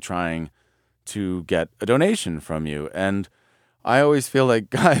constantly trying to get a donation from you. And I always feel like,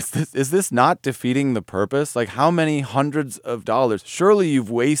 guys, is this not defeating the purpose? Like, how many hundreds of dollars? Surely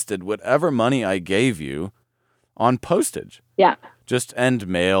you've wasted whatever money I gave you on postage. Yeah. Just end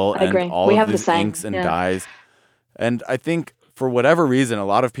mail and all of these inks and dyes. And I think for whatever reason, a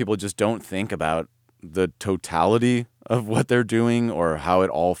lot of people just don't think about the totality of what they're doing or how it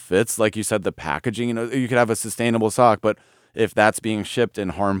all fits. Like you said, the packaging, you could have a sustainable sock, but if that's being shipped in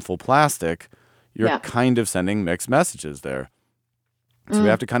harmful plastic, you're kind of sending mixed messages there. So we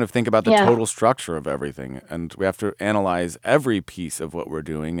have to kind of think about the total structure of everything, and we have to analyze every piece of what we're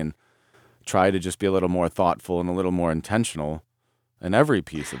doing and try to just be a little more thoughtful and a little more intentional in every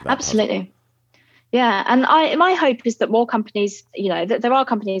piece of that. Absolutely. Puzzle. Yeah, and my hope is that more companies, that there are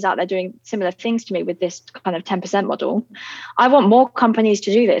companies out there doing similar things to me with this kind of 10% model. I want more companies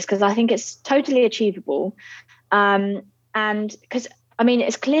to do this because I think it's totally achievable. And because,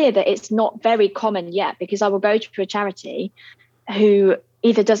 it's clear that it's not very common yet, because I will go to a charity who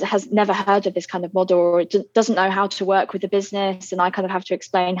either has never heard of this kind of model or doesn't know how to work with the business, and I kind of have to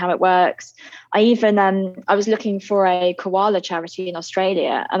explain how it works. I was looking for a koala charity in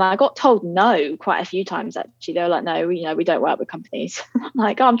Australia, and I got told no quite a few times. Actually, they were like, "No, we don't work with companies." I'm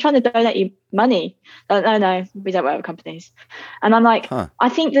like, "Oh, I'm trying to donate you money." Like, no, we don't work with companies. And I'm like, I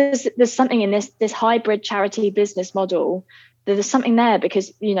think there's something in this hybrid charity business model. There's something there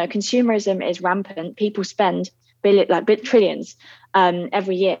because consumerism is rampant. People spend trillions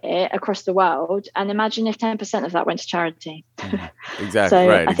every year across the world, and imagine if 10% of that went to charity. Exactly. So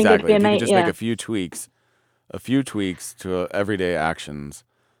right. I think exactly. It'd be if you could just make a few tweaks to everyday actions,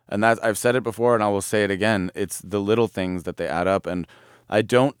 and that I've said it before, and I will say it again. It's the little things that they add up, and I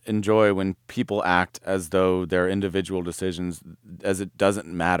don't enjoy when people act as though their individual decisions, as it doesn't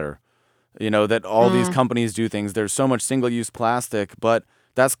matter. That all these companies do things. There's so much single-use plastic, but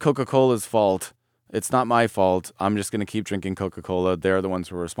that's Coca-Cola's fault. It's not my fault. I'm just going to keep drinking Coca-Cola. They're the ones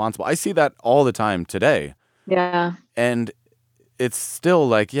who are responsible. I see that all the time today. Yeah. And it's still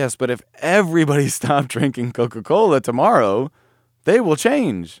like, yes, but if everybody stopped drinking Coca-Cola tomorrow, they will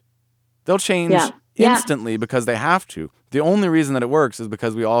change. They'll change Yeah. Yeah. instantly because they have to. The only reason that it works is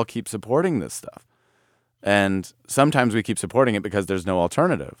because we all keep supporting this stuff. And sometimes we keep supporting it because there's no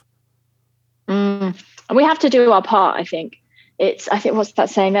alternative. And we have to do our part, I think. I think, what's that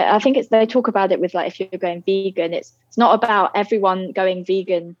saying? I think they talk about it with, like, if you're going vegan, it's not about everyone going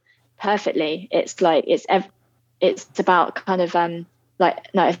vegan perfectly. It's like, it's about kind of, like,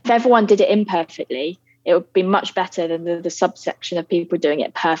 no, if everyone did it imperfectly, it would be much better than the subsection of people doing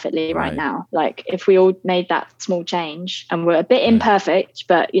it perfectly right now. Like, if we all made that small change and we're a bit imperfect,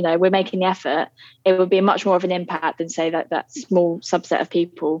 but, you know, we're making the effort, it would be much more of an impact than, say, that small subset of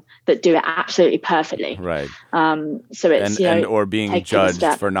people that do it absolutely perfectly. Right. So it's, or being judged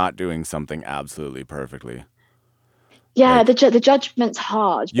for not doing something absolutely perfectly. Yeah, like, the judgment's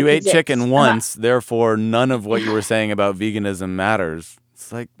hard. You ate chicken once, therefore none of what you were saying about veganism matters.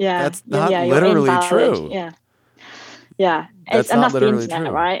 It's like, that's not literally true. Yeah. Yeah. That's the internet, true.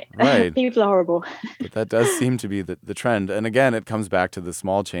 Right? Right. People are horrible. But that does seem to be the trend. And again, it comes back to the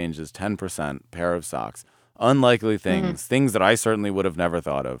small changes, 10%, pair of socks, unlikely things, things that I certainly would have never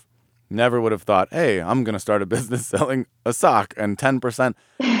thought of. Never would have thought, hey, I'm going to start a business selling a sock and 10%.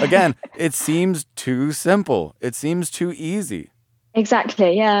 Again, it seems too simple. It seems too easy.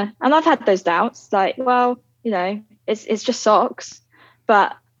 Exactly, yeah. And I've had those doubts, like, well, you know, it's just socks.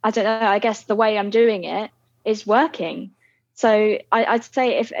 But I don't know, I guess the way I'm doing it is working. So I'd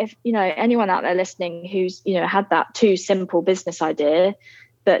say if you know, anyone out there listening who's, you know, had that too simple business idea,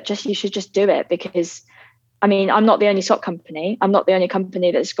 that you should just do it. Because, I mean, I'm not the only sock company. I'm not the only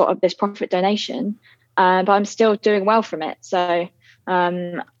company that's got this profit donation, but I'm still doing well from it. So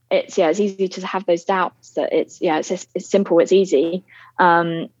it's easy to have those doubts that it's simple, it's easy.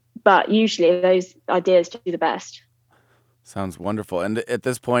 But usually those ideas do the best. Sounds wonderful. And at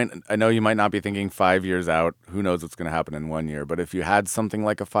this point, I know you might not be thinking 5 years out. Who knows what's going to happen in 1 year? But if you had something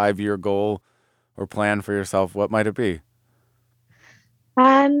like a 5-year goal or plan for yourself, what might it be?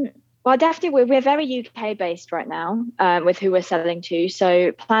 Well, definitely, we're very UK based right now with who we're selling to.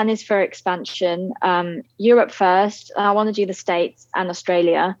 So plan is for expansion, Europe first. I want to do the States and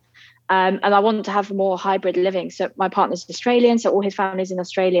Australia. And I want to have more hybrid living. So my partner's Australian, so all his family's in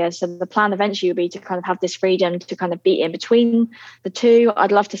Australia. So the plan eventually will be to kind of have this freedom to kind of be in between the two.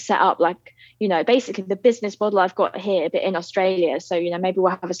 I'd love to set up, like, you know, basically the business model I've got here, but in Australia. So, you know, maybe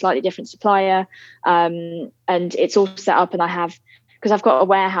we'll have a slightly different supplier, and it's all set up, and I have, because I've got a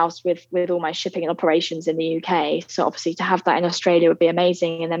warehouse with all my shipping and operations in the UK. So obviously to have that in Australia would be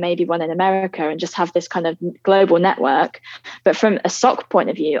amazing. And then maybe one in America, and just have this kind of global network. But from a sock point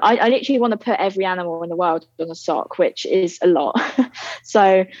of view, I literally want to put every animal in the world on a sock, which is a lot.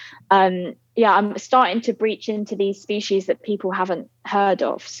 So I'm starting to breach into these species that people haven't heard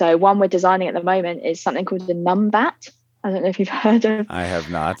of. So one we're designing at the moment is something called the numbat. I don't know if you've heard of. I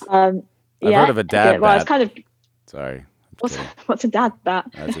have not. I've heard of a dad bat. Well, it's kind of... Sorry. What's a dad bat?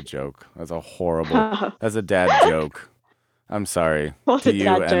 That's a joke. That's a horrible. That's a dad joke. I'm sorry to you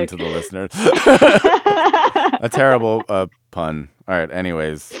and joke? To the listeners. A terrible pun. All right.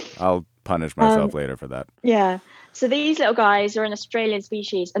 Anyways, I'll punish myself later for that. Yeah. So these little guys are an Australian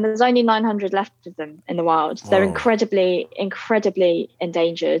species, and there's only 900 left of them in the wild. So they're incredibly, incredibly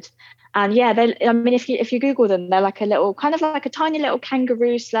endangered. And if you Google them, they're like a little, kind of like a tiny little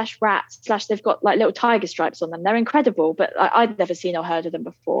kangaroo / rat / they've got like little tiger stripes on them. They're incredible, but I'd never seen or heard of them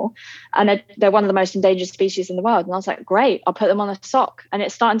before. And they're one of the most endangered species in the world. And I was like, great, I'll put them on a sock. And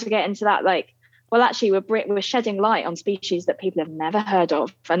it's starting to get into that, like, well, actually, we're shedding light on species that people have never heard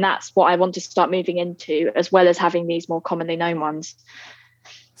of. And that's what I want to start moving into, as well as having these more commonly known ones.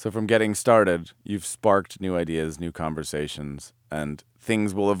 So from getting started, you've sparked new ideas, new conversations, and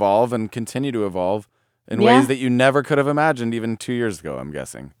things will evolve and continue to evolve in ways that you never could have imagined even 2 years ago, I'm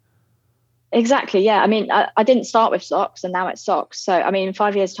guessing. Exactly, yeah. I mean, I didn't start with socks, and now it's socks. So, I mean, in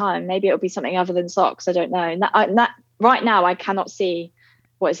 5 years' time, maybe it'll be something other than socks. I don't know. And that right now, I cannot see,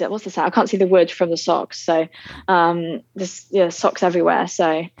 what is it? What's the sound? I can't see the wood from the socks. So there's socks everywhere.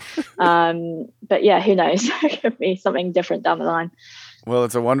 So, but yeah, who knows? It could be something different down the line. Well,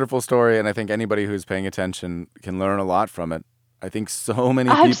 it's a wonderful story, and I think anybody who's paying attention can learn a lot from it. I think so many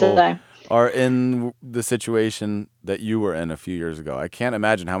people are in the situation that you were in a few years ago. I can't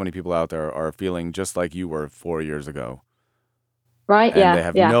imagine how many people out there are feeling just like you were 4 years ago. Right, and they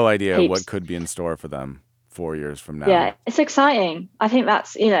have no idea what could be in store for them 4 years from now. Yeah, it's exciting. I think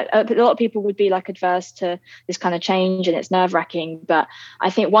that's, a lot of people would be like adverse to this kind of change, and it's nerve-wracking. But I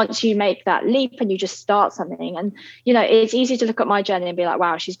think once you make that leap and you just start something, and it's easy to look at my journey and be like,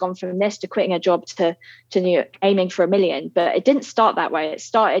 wow, she's gone from this to quitting a job to aiming for $1 million. But it didn't start that way. It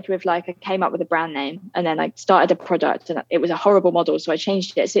started with I came up with a brand name, and then I started a product, and it was a horrible model, so I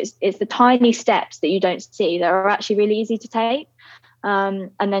changed it. So it's the tiny steps that you don't see that are actually really easy to take,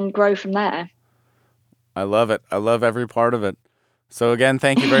 and then grow from there. I love it. I love every part of it. So again,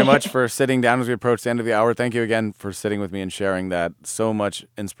 thank you very much for sitting down as we approach the end of the hour. Thank you again for sitting with me and sharing that. So much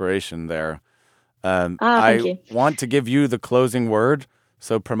inspiration there. Thank you. Want to give you the closing word.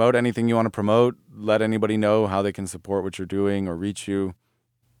 So promote anything you want to promote. Let anybody know how they can support what you're doing or reach you.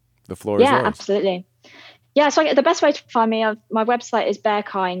 The floor is yours. Yeah, absolutely. Yeah, so the best way to find me, my website is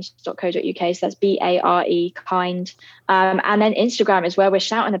bearkind.co.uk, so that's BARE kind. And then Instagram is where we're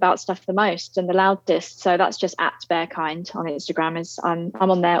shouting about stuff the most and the loudest. So that's just @bearkind on Instagram. I'm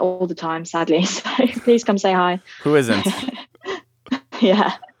on there all the time, sadly. So please come say hi. Who isn't?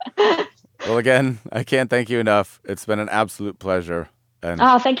 Yeah. Well, again, I can't thank you enough. It's been an absolute pleasure. And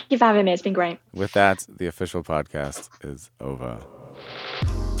thank you for having me. It's been great. With that, the official podcast is over.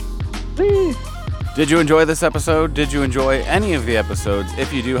 Woo. Did you enjoy this episode? Did you enjoy any of the episodes?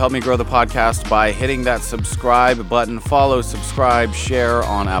 If you do, help me grow the podcast by hitting that subscribe button. Follow, subscribe, share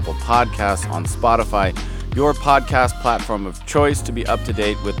on Apple Podcasts, on Spotify, your podcast platform of choice, to be up to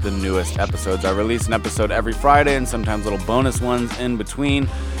date with the newest episodes. I release an episode every Friday and sometimes little bonus ones in between.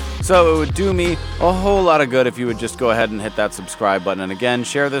 So it would do me a whole lot of good if you would just go ahead and hit that subscribe button. And again,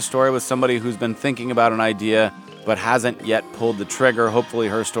 share this story with somebody who's been thinking about an idea but hasn't yet pulled the trigger. Hopefully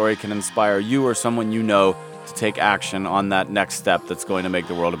her story can inspire you or someone you know to take action on that next step that's going to make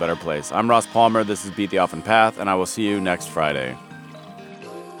the world a better place. I'm Ross Palmer. This is Beat the Often Path, and I will see you next Friday.